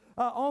existence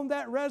on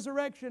that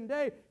resurrection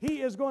day,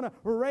 He is going to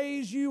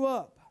raise you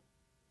up.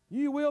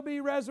 You will be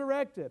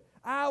resurrected.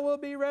 I will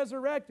be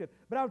resurrected.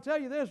 But I'll tell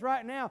you this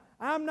right now,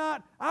 I'm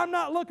not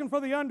looking for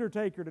the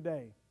undertaker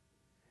today.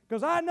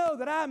 Because I know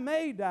that I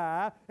may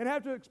die and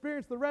have to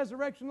experience the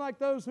resurrection like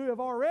those who have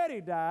already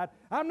died.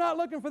 I'm not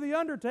looking for the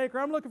undertaker,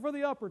 I'm looking for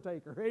the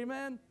upper-taker.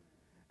 Amen?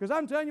 Because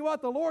I'm telling you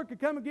what, the Lord could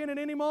come again at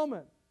any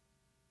moment.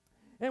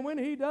 And when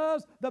He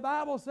does, the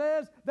Bible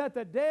says that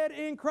the dead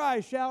in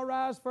Christ shall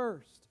rise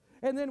first.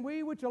 And then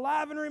we which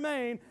alive and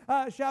remain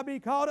shall be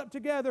caught up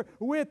together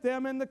with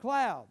them in the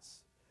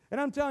clouds. And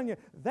I'm telling you,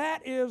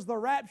 that is the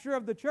rapture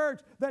of the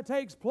church that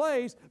takes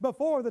place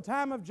before the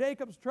time of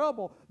Jacob's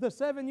trouble, the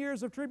 7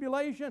 years of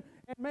tribulation.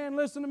 And man,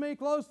 listen to me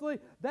closely,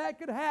 that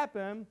could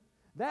happen.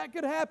 That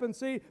could happen,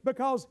 see,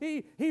 because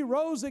he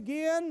rose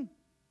again,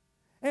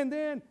 and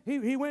then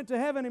he went to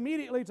heaven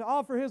immediately to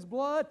offer His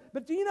blood.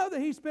 But do you know that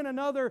He spent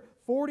another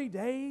 40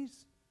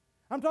 days?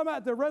 I'm talking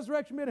about the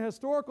resurrection being a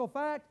historical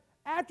fact.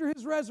 After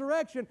His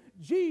resurrection,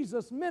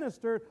 Jesus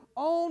ministered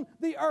on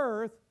the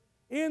earth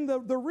in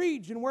the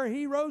region where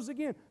He rose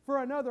again for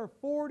another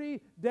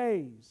 40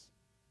 days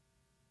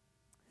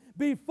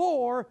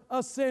before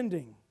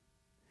ascending.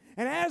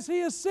 And as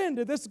He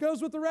ascended, this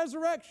goes with the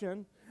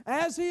resurrection,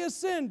 as He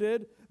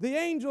ascended, the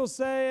angels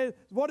say,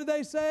 what did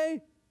they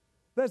say?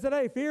 They said,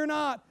 hey, fear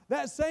not,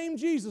 that same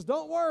Jesus,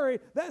 don't worry,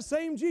 that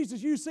same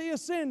Jesus you see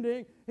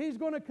ascending, He's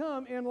going to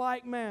come in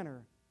like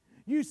manner.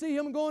 You see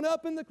Him going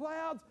up in the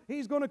clouds,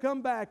 He's going to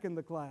come back in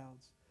the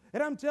clouds.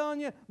 And I'm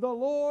telling you, the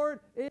Lord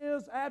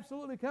is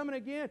absolutely coming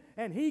again,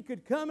 and He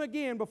could come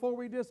again before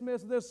we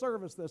dismiss this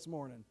service this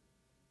morning.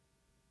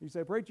 You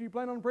say, preacher, you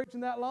plan on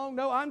preaching that long?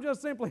 No, I'm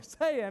just simply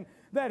saying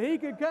that He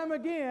could come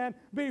again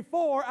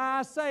before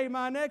I say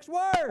my next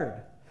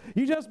word.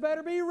 You just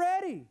better be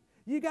ready.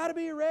 You got to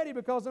be ready,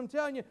 because I'm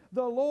telling you,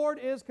 the Lord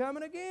is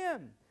coming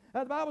again.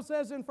 The Bible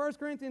says in 1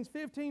 Corinthians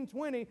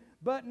 15:20,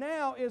 but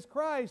now is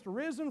Christ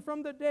risen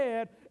from the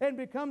dead and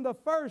become the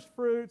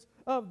firstfruits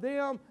of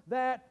them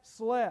that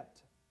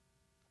slept.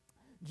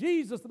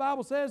 Jesus, the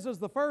Bible says, is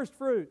the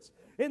firstfruits.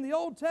 In the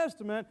Old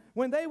Testament,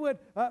 when they would,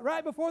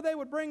 right before they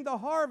would bring the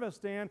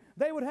harvest in,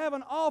 they would have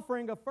an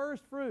offering of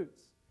first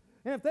fruits.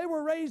 And if they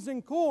were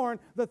raising corn,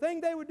 the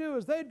thing they would do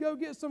is they'd go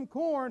get some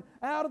corn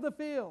out of the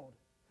field.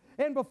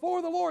 And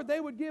before the Lord, they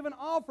would give an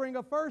offering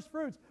of first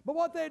fruits. But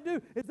what they'd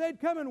do is they'd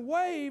come and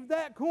wave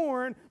that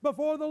corn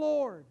before the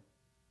Lord.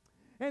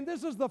 And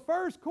this is the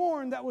first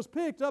corn that was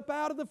picked up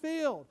out of the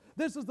field.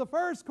 This is the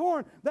first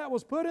corn that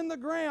was put in the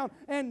ground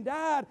and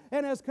died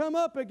and has come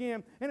up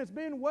again. And it's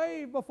been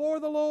waved before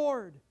the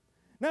Lord.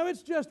 Now,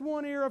 it's just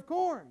one ear of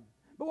corn.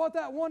 But what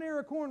that one ear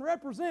of corn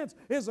represents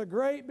is a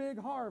great big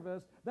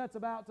harvest that's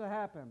about to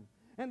happen.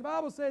 And the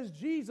Bible says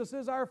Jesus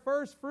is our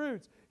first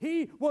fruits.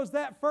 He was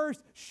that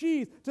first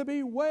sheath to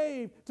be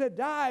waved, to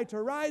die,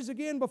 to rise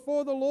again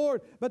before the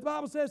Lord. But the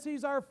Bible says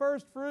He's our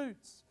first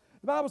fruits.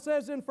 The Bible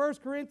says in 1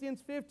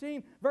 Corinthians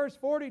 15, verse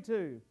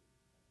 42,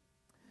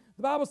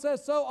 the Bible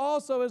says, so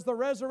also is the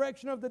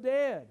resurrection of the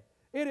dead.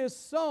 It is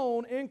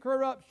sown in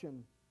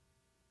corruption.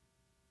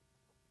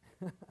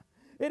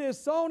 It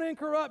is sown in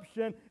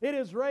corruption. It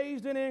is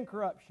raised in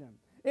incorruption.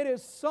 It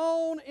is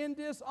sown in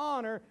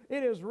dishonor.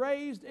 It is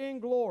raised in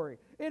glory.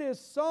 It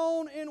is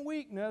sown in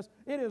weakness.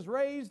 It is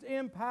raised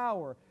in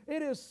power.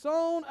 It is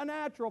sown a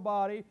natural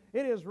body.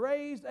 It is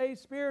raised a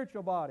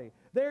spiritual body.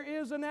 There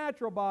is a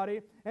natural body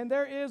and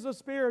there is a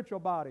spiritual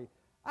body.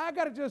 I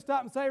got to just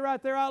stop and say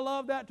right there, I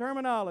love that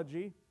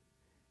terminology.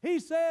 He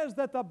says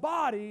that the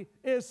body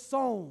is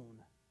sown.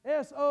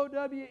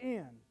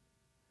 S-O-W-N.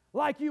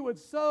 Like you would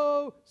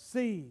sow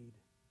seed.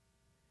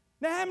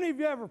 Now, how many of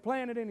you ever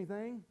planted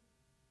anything?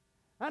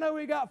 I know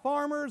we got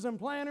farmers and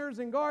planters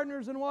and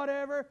gardeners and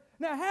whatever.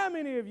 Now, how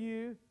many of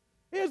you,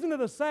 isn't it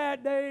a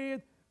sad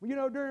day,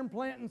 during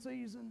planting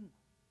season?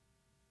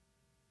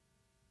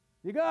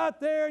 You go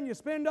out there and you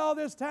spend all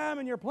this time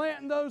and you're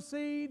planting those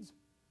seeds,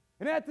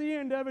 and at the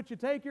end of it, you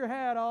take your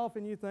hat off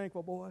and you think,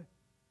 well, boy,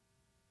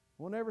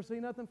 we'll never see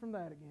nothing from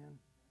that again.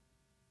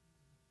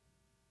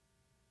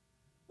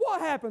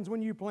 What happens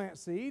when you plant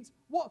seeds?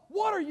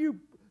 What are you,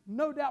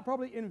 no doubt,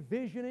 probably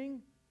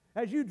envisioning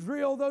as you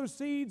drill those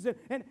seeds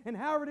and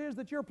however it is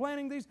that you're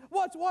planting these?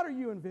 What are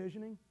you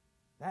envisioning?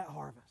 That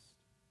harvest.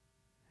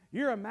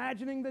 You're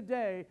imagining the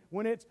day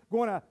when it's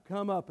going to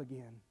come up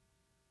again.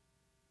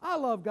 I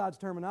love God's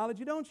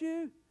terminology, don't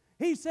you?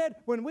 He said,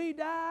 when we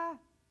die,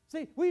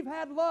 see, we've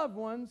had loved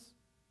ones.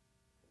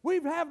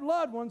 We've had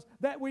loved ones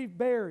that we've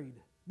buried.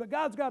 But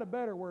God's got a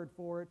better word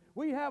for it.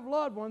 We have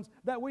loved ones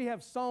that we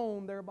have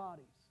sown their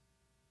bodies.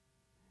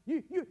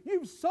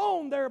 You've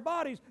sown their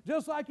bodies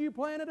just like you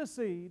planted a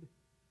seed.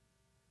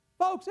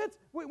 Folks,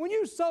 when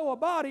you sow a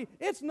body,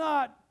 it's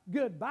not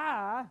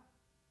goodbye.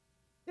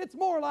 It's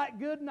more like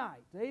good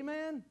night.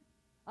 Amen?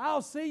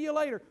 I'll see you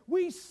later.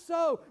 We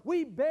sow,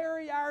 we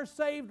bury our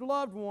saved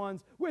loved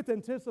ones with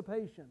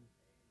anticipation.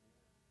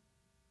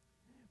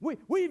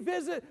 We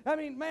visit,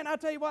 I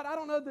tell you what, I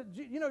don't know that,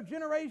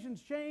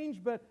 generations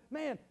change, but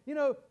man,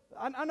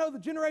 I know the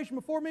generation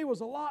before me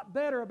was a lot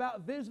better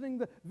about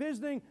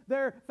visiting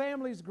their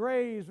families'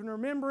 graves and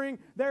remembering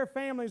their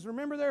families,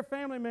 remember their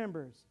family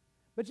members.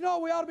 But you know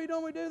what we ought to be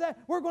doing when we do that?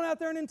 We're going out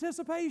there in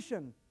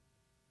anticipation.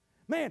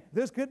 Man,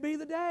 this could be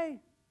the day.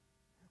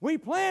 We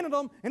planted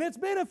them, and it's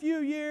been a few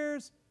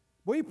years.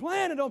 We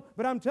planted them,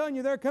 but I'm telling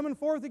you, they're coming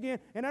forth again.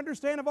 And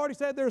understand, I've already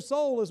said their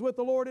soul is with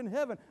the Lord in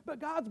heaven. But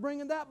God's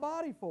bringing that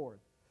body forth.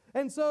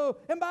 And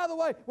by the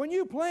way, when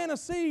you plant a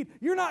seed,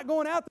 you're not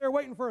going out there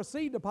waiting for a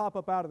seed to pop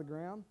up out of the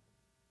ground.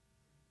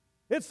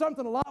 It's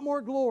something a lot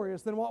more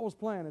glorious than what was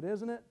planted,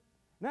 isn't it?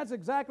 And that's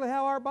exactly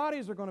how our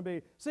bodies are going to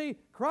be. See,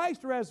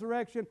 Christ's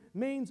resurrection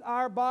means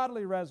our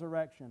bodily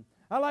resurrection.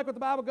 I like what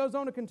the Bible goes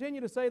on to continue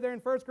to say there in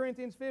 1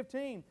 Corinthians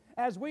 15.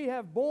 As we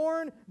have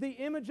borne the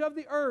image of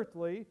the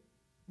earthly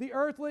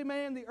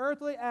man, the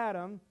earthly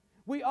Adam,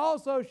 we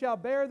also shall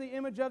bear the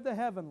image of the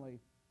heavenly.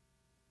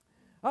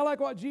 I like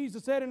what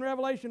Jesus said in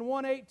Revelation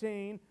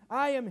 1:18,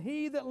 I am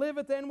he that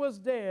liveth and was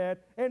dead,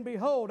 and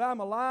behold, I'm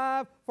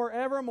alive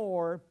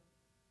forevermore,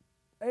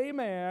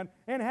 amen,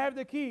 and have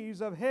the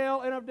keys of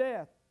hell and of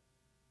death.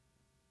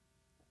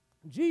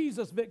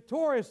 Jesus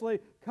victoriously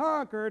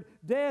conquered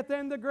death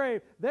and the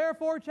grave.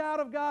 Therefore, child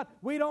of God,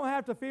 we don't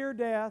have to fear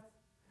death,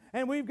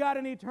 and we've got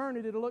an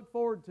eternity to look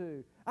forward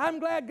to. I'm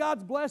glad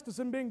God's blessed us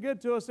and been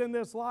good to us in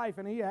this life,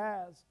 and He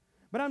has.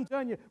 But I'm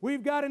telling you,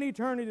 we've got an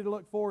eternity to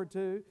look forward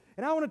to.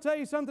 And I want to tell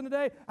you something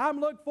today. I'm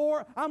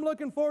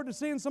looking forward to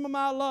seeing some of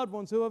my loved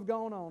ones who have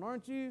gone on,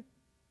 aren't you?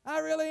 I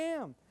really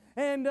am.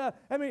 And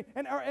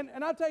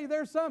I'll tell you,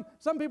 there's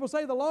some people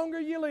say the longer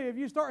you live,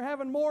 you start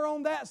having more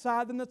on that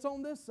side than that's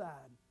on this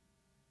side.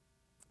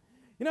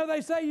 You know,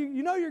 they say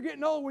you know you're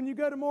getting old when you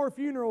go to more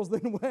funerals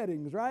than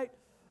weddings, right?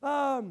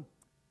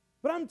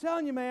 But I'm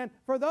telling you, man,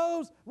 for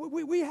those,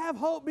 we have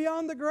hope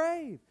beyond the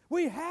grave.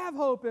 We have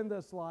hope in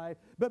this life,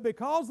 but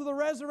because of the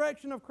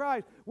resurrection of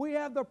Christ, we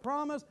have the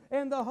promise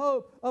and the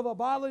hope of a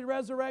bodily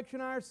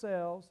resurrection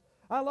ourselves.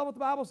 I love what the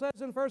Bible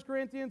says in 1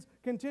 Corinthians,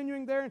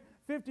 continuing there in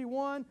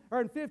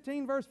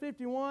 15, verse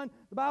 51.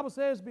 The Bible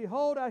says,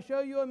 "Behold, I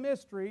show you a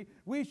mystery.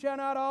 We shall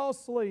not all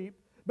sleep,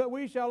 but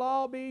we shall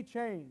all be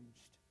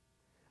changed."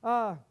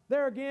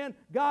 There again,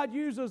 God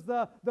uses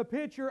the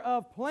picture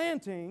of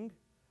planting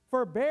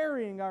for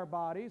burying our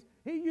bodies.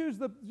 He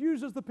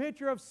uses the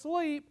picture of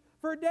sleep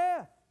for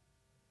death.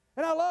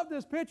 And I love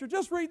this picture.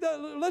 Just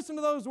listen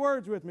to those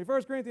words with me.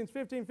 1 Corinthians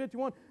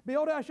 15:51.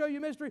 "Behold, I show you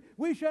a mystery.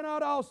 We shall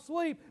not all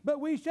sleep,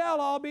 but we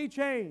shall all be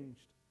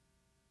changed."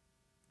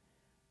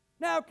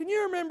 Now, can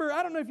you remember,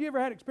 I don't know if you ever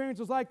had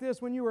experiences like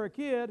this when you were a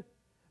kid,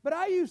 but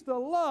I used to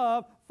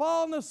love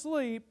falling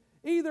asleep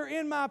either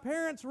in my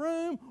parents'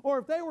 room or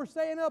if they were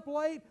staying up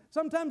late,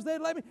 sometimes they'd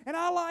let me. And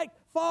I liked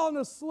falling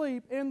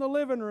asleep in the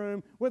living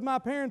room with my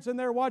parents in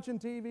there watching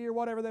TV or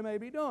whatever they may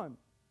be doing.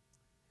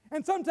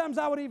 And sometimes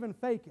I would even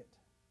fake it.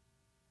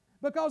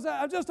 Because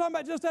I'm just talking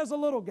about just as a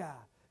little guy.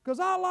 Because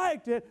I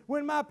liked it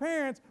when my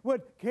parents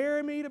would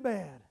carry me to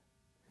bed.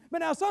 But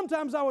now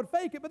sometimes I would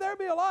fake it, but there would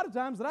be a lot of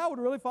times that I would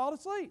really fall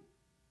asleep.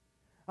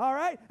 All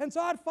right? And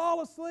so I'd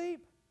fall asleep.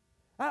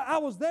 I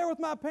was there with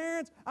my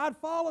parents. I'd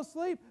fall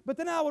asleep, but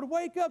then I would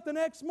wake up the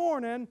next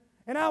morning,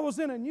 and I was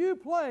in a new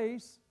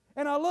place,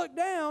 and I looked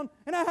down,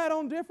 and I had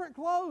on different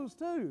clothes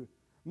too.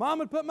 Mom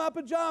had put my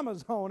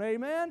pajamas on,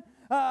 amen?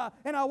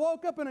 And I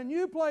woke up in a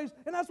new place,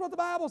 and that's what the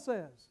Bible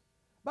says.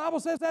 The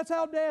Bible says that's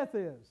how death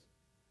is.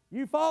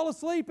 You fall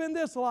asleep in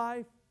this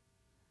life,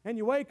 and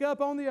you wake up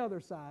on the other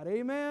side,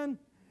 amen?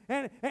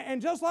 And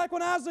just like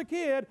when I was a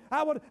kid,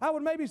 I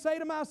would maybe say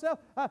to myself,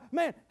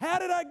 man, how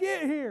did I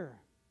get here?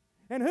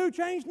 And who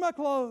changed my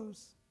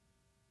clothes?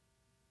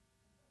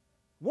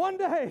 One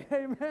day,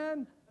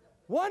 amen.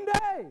 One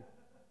day,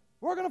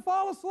 we're going to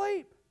fall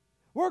asleep.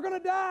 We're going to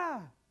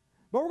die.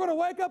 But we're going to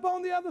wake up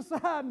on the other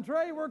side, and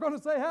Trey, we're going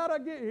to say, how'd I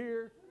get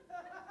here?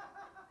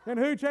 And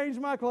who changed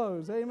my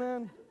clothes?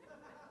 Amen.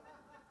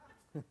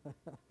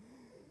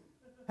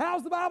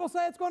 How's the Bible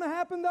say it's going to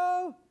happen,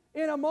 though?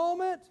 In a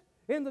moment,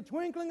 in the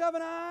twinkling of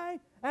an eye,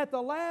 at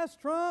the last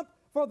trump.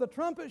 For the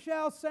trumpet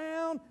shall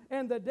sound,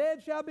 and the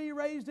dead shall be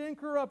raised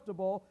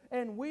incorruptible,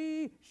 and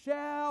we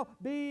shall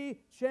be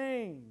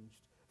changed.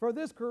 For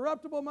this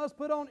corruptible must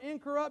put on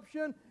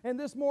incorruption, and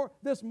this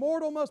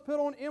mortal must put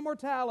on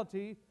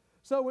immortality.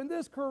 So when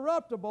this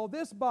corruptible,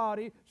 this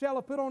body, shall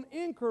have put on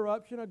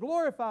incorruption, a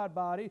glorified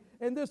body,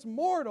 and this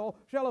mortal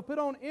shall have put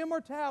on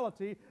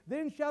immortality,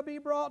 then shall be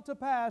brought to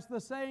pass the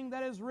saying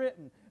that is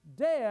written,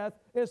 Death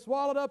is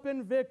swallowed up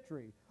in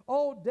victory.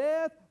 O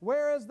death,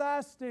 where is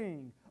thy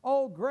sting?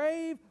 O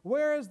grave,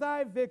 where is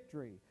thy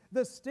victory?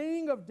 The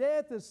sting of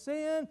death is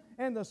sin,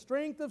 and the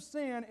strength of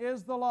sin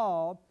is the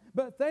law.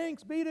 But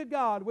thanks be to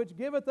God, which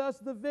giveth us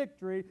the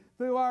victory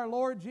through our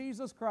Lord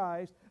Jesus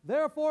Christ.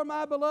 Therefore,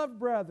 my beloved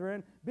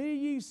brethren, be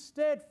ye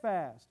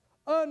steadfast,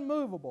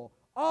 unmovable,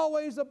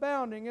 always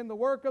abounding in the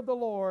work of the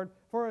Lord,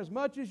 for as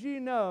much as ye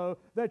know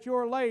that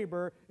your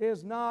labor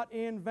is not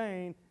in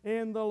vain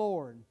in the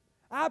Lord.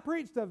 I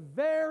preached a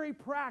very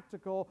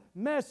practical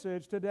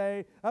message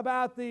today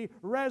about the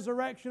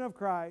resurrection of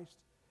Christ.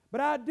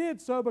 But I did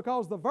so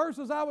because the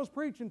verses I was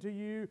preaching to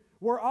you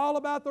were all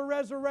about the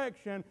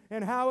resurrection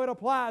and how it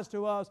applies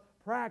to us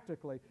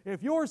practically.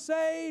 If you're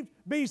saved,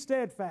 be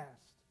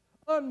steadfast,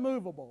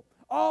 unmovable,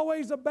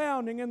 always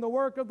abounding in the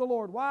work of the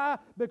Lord. Why?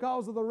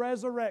 Because of the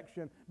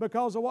resurrection,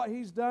 because of what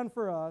He's done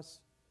for us.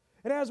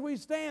 And as we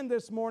stand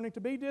this morning,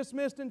 to be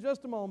dismissed in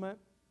just a moment,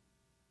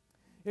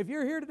 if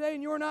you're here today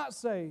and you're not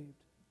saved,